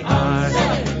they are.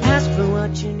 Ask for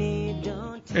what you need,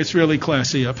 don't... It's really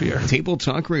classy up here. Table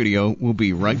Talk Radio will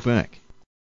be right back.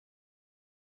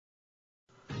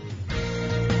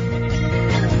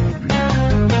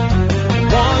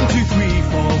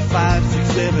 5, 6,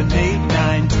 7, 8,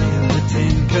 9, 10, the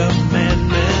 10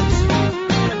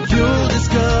 Commandments. You'll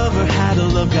discover how to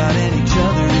love God and each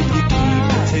other if you keep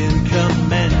the 10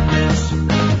 Commandments.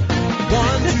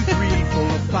 1, 2, 3, 4,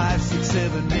 5, 6,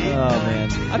 7, 8, 9,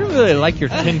 10. I don't really like your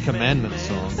 10 Commandments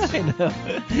songs. I know.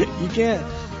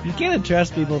 You can't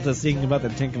entrust people to sing about the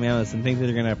 10 Commandments and think that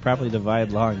they're going to properly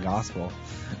divide law and gospel.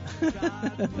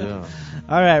 Yeah.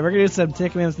 All right, we're going to do some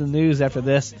 10 Commandments in the News after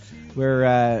this.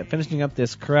 We're finishing up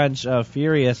this crunch of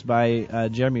Furious by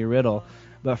Jeremy Riddle.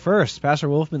 But first, Pastor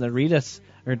Wolfman,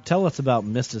 tell us about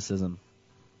mysticism.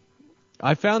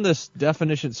 I found this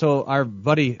definition. So our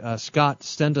buddy Scott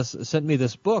sent me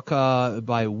this book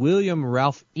by William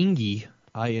Ralph Inge,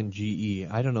 I-N-G-E.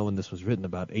 I don't know when this was written,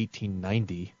 about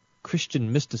 1890.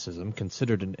 Christian Mysticism,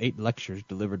 considered in 8 lectures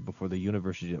delivered before the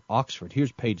University of Oxford.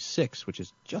 Here's page 6, which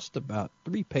is just about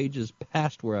 3 pages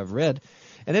past where I've read.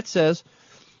 And it says,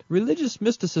 religious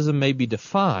mysticism may be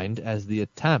defined as the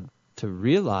attempt to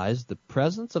realize the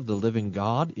presence of the living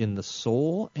God in the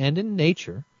soul and in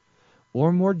nature,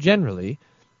 or more generally,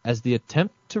 as the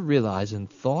attempt to realize in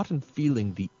thought and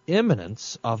feeling the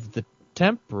immanence of the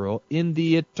temporal in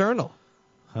the eternal,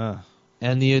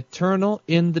 and the eternal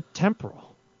in the temporal.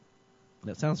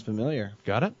 That sounds familiar.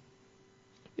 Got it?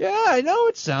 Yeah, I know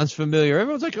it sounds familiar.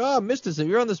 Everyone's like, oh, mysticism.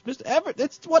 You're on this mysticism.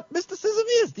 That's what mysticism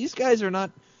is. These guys are not...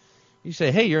 You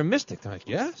say, hey, you're a mystic. They're like,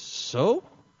 yeah, so?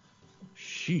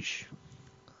 Sheesh.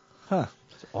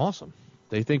 It's awesome.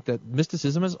 They think that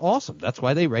mysticism is awesome. That's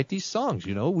why they write these songs,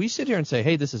 We sit here and say,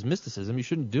 hey, this is mysticism. You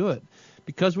shouldn't do it.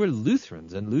 Because we're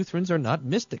Lutherans, and Lutherans are not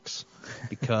mystics.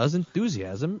 Because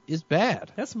enthusiasm is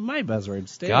bad. That's my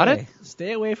buzzword. Got away. It?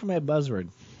 Stay away from my buzzword.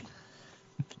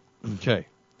 Okay.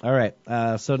 All right.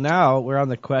 So now we're on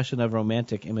the question of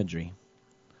romantic imagery.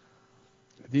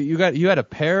 You had a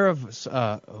pair of.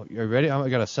 You ready? I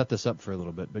got to set this up for a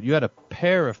little bit. But you had a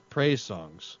pair of praise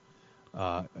songs.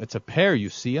 It's a pair, you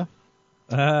see ya.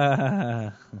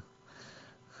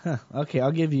 Okay,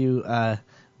 I'll give you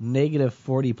negative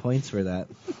 40 points for that.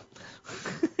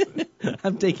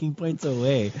 I'm taking points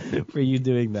away for you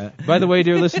doing that. By the way,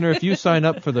 dear listener, if you sign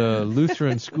up for the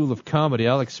Lutheran School of Comedy,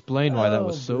 I'll explain why that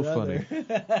was so funny.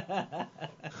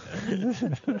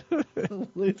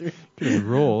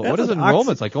 Enroll. What is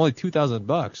enrollment? It's like only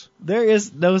 $2,000. There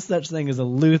is no such thing as a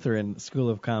Lutheran School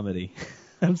of Comedy.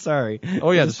 I'm sorry. Oh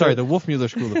yeah, sorry, the Wolfmueller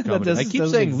School of Comedy. I keep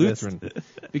saying exist. Lutheran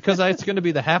because it's going to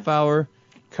be the half-hour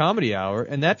comedy hour,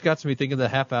 and that got me thinking of the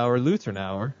half-hour Lutheran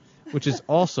hour, which is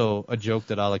also a joke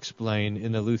that I'll explain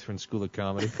in the Lutheran School of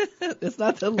Comedy. It's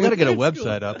not the. I got to get a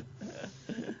website up.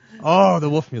 Oh, the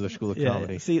Wolfmueller School of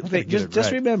Comedy. See,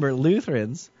 just remember,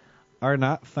 Lutherans are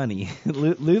not funny.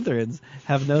 Lutherans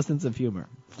have no sense of humor.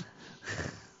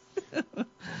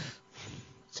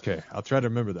 Okay, I'll try to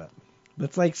remember that.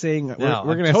 That's like saying we're I'm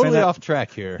going to totally off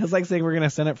track here. It's like saying we're going to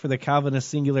sign up for the Calvinist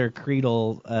Singular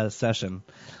Creedal session.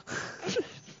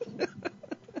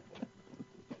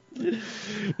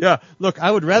 Yeah, look,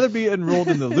 I would rather be enrolled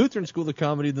in the Lutheran School of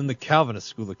Comedy than the Calvinist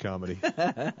School of Comedy.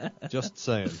 Just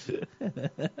saying.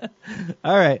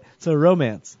 All right, so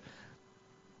romance.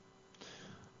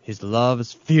 His love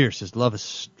is fierce. His love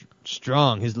is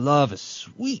strong. His love is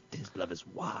sweet. His love is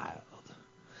wild.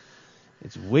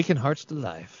 It's waking hearts to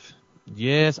life.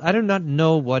 Yes, I do not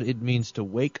know what it means to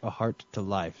wake a heart to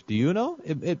life. Do you know?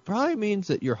 It probably means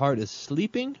that your heart is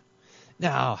sleeping.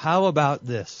 Now, how about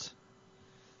this?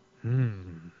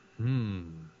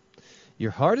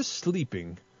 Your heart is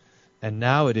sleeping, and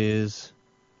now it is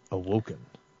awoken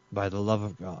by the love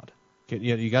of God.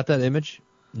 You got that image?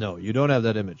 No, you don't have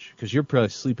that image, because you're probably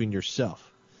sleeping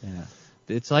yourself. Yeah.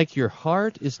 It's like your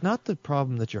heart is not the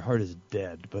problem that your heart is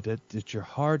dead, but that your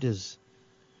heart is...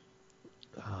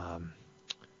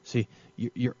 see,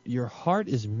 your heart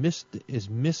is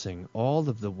missing all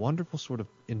of the wonderful sort of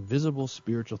invisible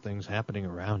spiritual things happening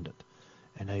around it.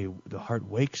 And the heart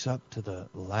wakes up to the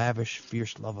lavish,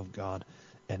 fierce love of God,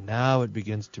 and now it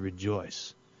begins to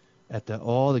rejoice at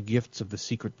all the gifts of the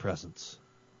secret presence.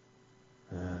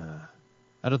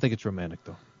 I don't think it's romantic,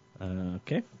 though.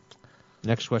 Okay.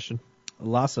 Next question.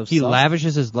 Loss of He self.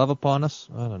 lavishes his love upon us?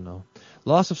 I don't know.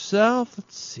 Loss of self?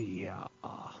 Let's see.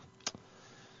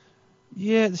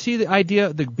 Yeah, see the idea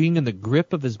of being in the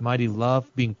grip of his mighty love,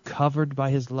 being covered by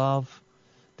his love.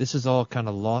 This is all kind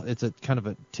of it's a kind of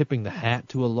a tipping the hat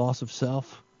to a loss of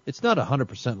self. It's not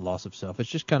 100% loss of self. It's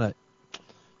just kind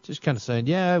of saying,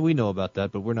 yeah, we know about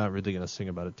that, but we're not really going to sing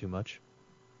about it too much.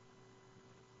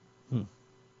 Do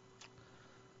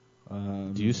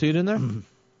you see it in there?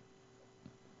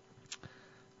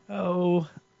 Oh,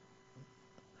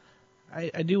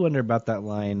 I do wonder about that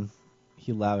line.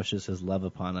 He lavishes his love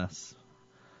upon us.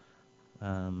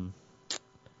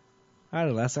 I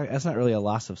don't know. That's not really a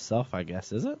loss of self, I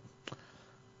guess, is it?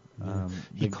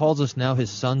 He calls us now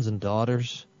his sons and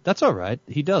daughters. That's all right.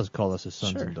 He does call us his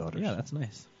sons and daughters. Yeah, that's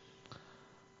nice.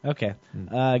 Okay.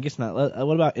 I guess not.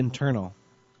 What about internal?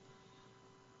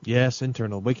 Yes,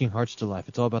 internal. Waking hearts to life.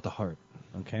 It's all about the heart.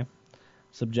 Okay.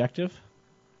 Subjective?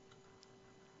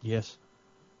 Yes.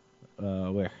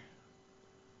 Where?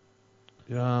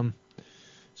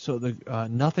 So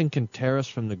nothing can tear us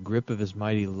from the grip of his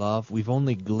mighty love. We've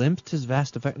only glimpsed his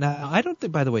vast affection. Now, I don't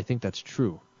think, by the way, think that's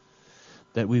true.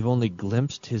 That we've only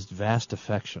glimpsed his vast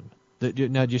affection.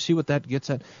 Now, do you see what that gets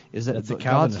at? Is that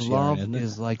God's love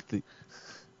is like the...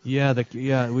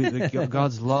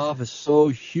 God's love is so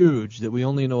huge that we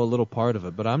only know a little part of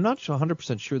it. But I'm not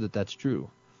 100% sure that that's true.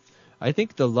 I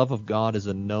think the love of God is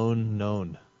a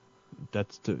known.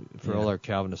 That's for all our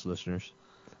Calvinist listeners.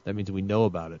 That means we know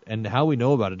about it, and how we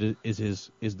know about it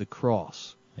is the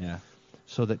cross. Yeah.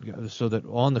 So that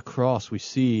on the cross we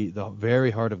see the very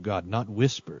heart of God, not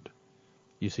whispered.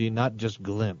 You see, not just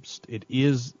glimpsed. It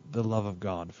is the love of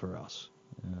God for us.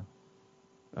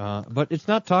 Yeah. But it's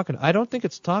not talking. I don't think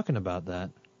it's talking about that.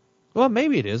 Well,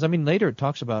 maybe it is. I mean, later it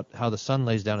talks about how the Son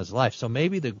lays down his life. So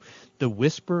maybe the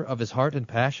whisper of his heart and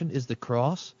passion is the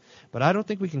cross. But I don't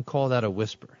think we can call that a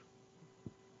whisper.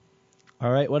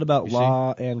 All right, what about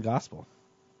law and gospel?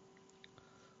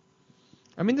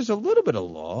 I mean, there's a little bit of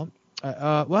law.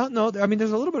 Well, no, I mean,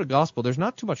 there's a little bit of gospel. There's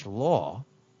not too much law.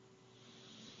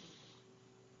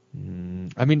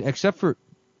 I mean, except for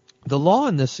the law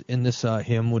in this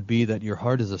hymn would be that your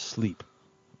heart is asleep.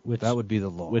 That would be the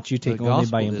law. Which you take only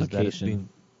by implication.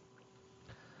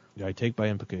 I take by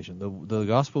implication. The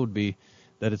gospel would be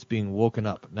that it's being woken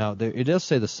up. Now, it does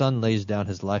say the Son lays down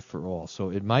his life for all, so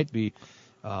it might be...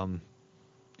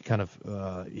 kind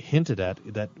of hinted at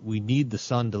that we need the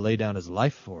Son to lay down his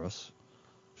life for us.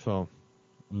 So,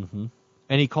 and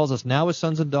he calls us now his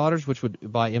sons and daughters, which would,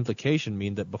 by implication,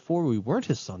 mean that before we weren't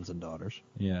his sons and daughters.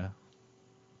 Yeah.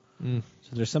 So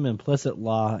there's some implicit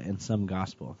law and some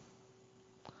gospel.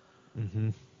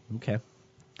 Okay.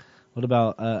 What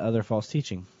about other false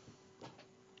teaching?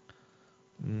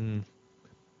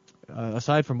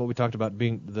 Aside from what we talked about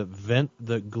being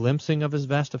the glimpsing of his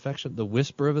vast affection, the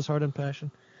whisper of his heart and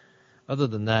passion, other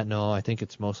than that, no, I think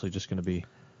it's mostly just going to be...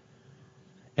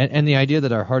 And the idea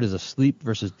that our heart is asleep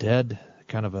versus dead,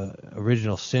 kind of a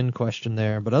original sin question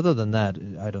there. But other than that,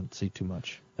 I don't see too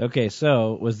much. Okay,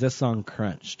 so was this song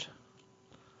crunched?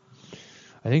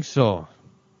 I think so.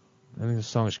 I think the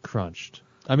song is crunched.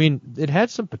 I mean, it had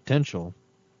some potential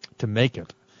to make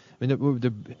it. I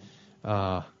mean,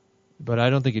 but I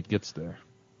don't think it gets there.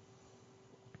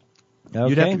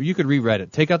 Okay. You could rewrite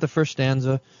it. Take out the first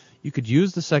stanza. You could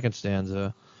use the second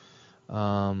stanza.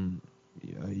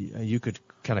 You could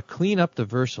kind of clean up the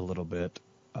verse a little bit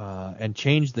and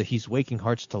change the "He's waking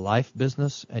hearts to life"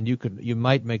 business, and you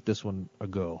might make this one a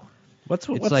go. What's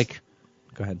Go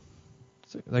ahead.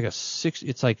 It's like a 6.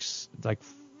 It's like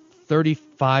 35%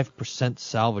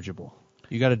 salvageable.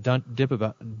 You got to dump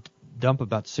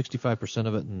about 65%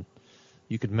 of it, and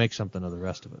you could make something of the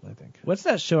rest of it, I think. What's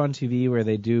that show on TV where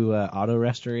they do auto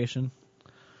restoration?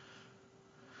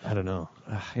 I don't know.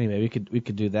 Anyway, we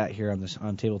could do that here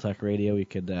on Table Talk Radio. We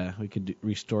could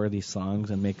restore these songs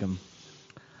and make them.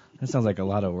 That sounds like a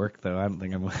lot of work, though. I don't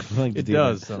think I'm willing to do that. It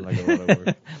does sound like a lot of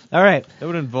work. All right. That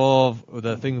would involve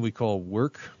the thing we call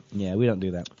work. Yeah, we don't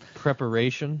do that.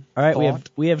 Preparation. All right, thought.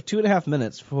 we have 2.5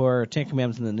 minutes for Ten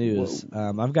Commandments in the News.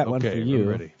 I've got one for you. I'm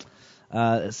ready.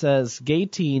 It says, gay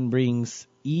teen brings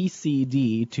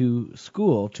ECD to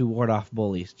school to ward off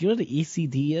bullies. Do you know what the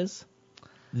ECD is?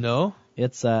 No.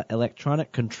 It's an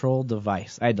electronic control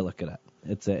device. I had to look it up.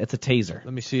 It's a taser.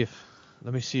 Let me see if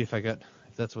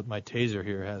if that's what my taser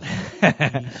here has.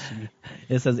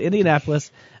 It says,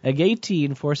 Indianapolis, a gay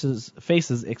teen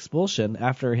faces expulsion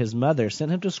after his mother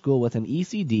sent him to school with an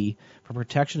ECD for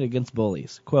protection against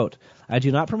bullies. Quote, I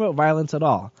do not promote violence at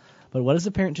all, but what is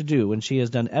a parent to do when she has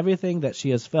done everything that she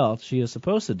has felt she is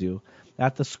supposed to do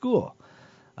at the school?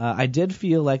 I did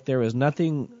feel like there was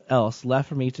nothing else left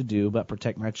for me to do but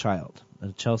protect my child,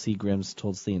 Chelsea Grims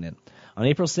told CNN. On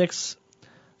April 6th,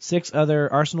 6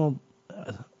 other Arsenal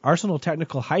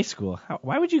Technical High School.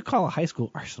 Why would you call a high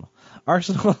school Arsenal?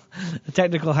 Arsenal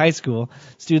Technical High School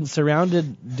students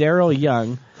surrounded Daryl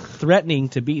Young, threatening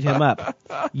to beat him up.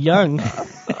 Young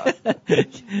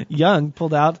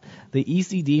pulled out the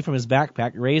ECD from his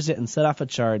backpack, raised it, and set off a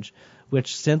charge,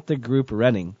 which sent the group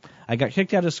running. I got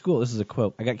kicked out of school. This is a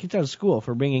quote. I got kicked out of school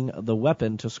for bringing the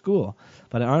weapon to school,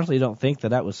 but I honestly don't think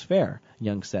that was fair,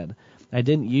 Young said. I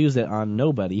didn't use it on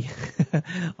nobody.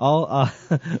 I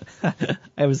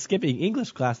was skipping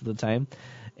English class at the time,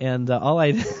 and all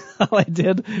I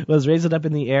did was raise it up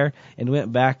in the air and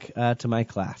went back to my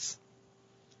class.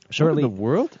 Shortly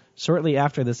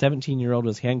after the 17-year-old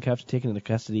was handcuffed, taken into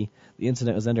custody, the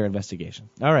incident was under investigation.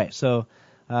 All right, so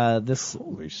this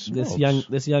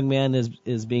young man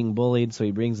is being bullied, so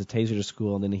he brings a taser to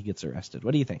school, and then he gets arrested.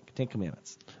 What do you think? 10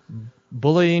 Commandments.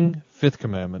 Bullying, 5th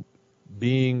commandment.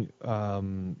 Being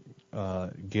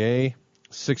gay,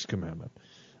 6th commandment.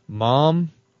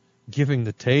 Mom giving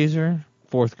the taser,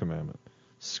 4th commandment.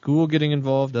 School getting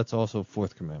involved, that's also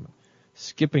 4th commandment.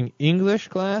 Skipping English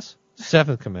class,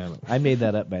 7th commandment. I made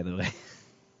that up, by the way.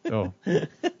 Oh,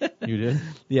 you did?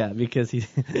 Yeah, because he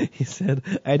said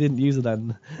I didn't use it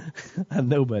on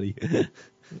nobody.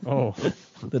 Oh,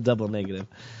 the double negative.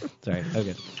 Sorry.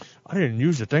 Okay. I didn't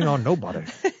use the thing on nobody.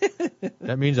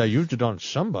 That means I used it on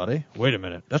somebody. Wait a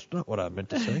minute. That's not what I meant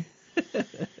to say.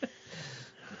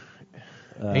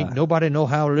 Ain't nobody know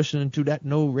how listening to that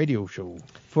no radio show.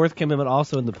 4th commandment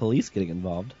also in the police getting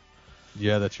involved.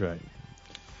 Yeah, that's right.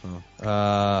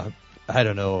 I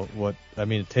don't know what... I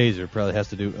mean, a taser probably has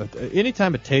to do...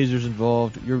 anytime a taser's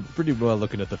involved, you're pretty well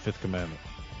looking at the 5th commandment.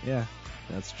 Yeah,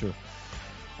 that's true.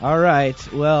 All right.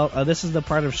 Well, this is the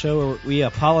part of the show where we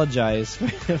apologize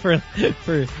for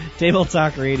Table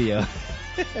Talk Radio.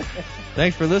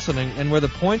 Thanks for listening. And where the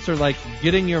points are like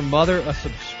getting your mother a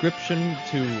subscription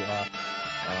to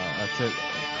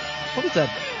what was that?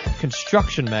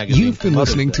 Construction magazine. You've been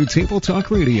listening to Table Talk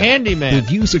Radio. Handyman. The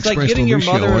views expressed on this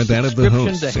show are that of the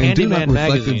hosts and do not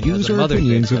reflect the views or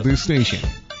opinions of this station.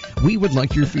 We would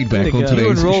like your feedback on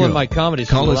today's show. In my comedy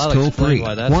school, call us toll free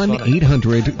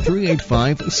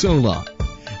 1-800-385-SOLA.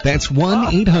 That's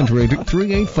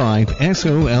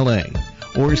 1-800-385-SOLA.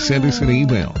 Or send us an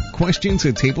email,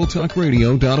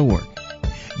 questions@tabletalkradio.org.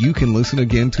 You can listen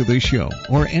again to this show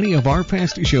or any of our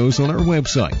past shows on our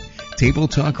website,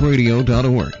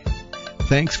 tabletalkradio.org.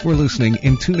 Thanks for listening,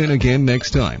 and tune in again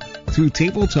next time to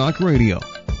Table Talk Radio.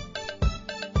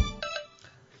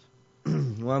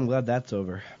 Well, I'm glad that's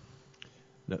over.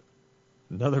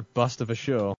 Another bust of a show.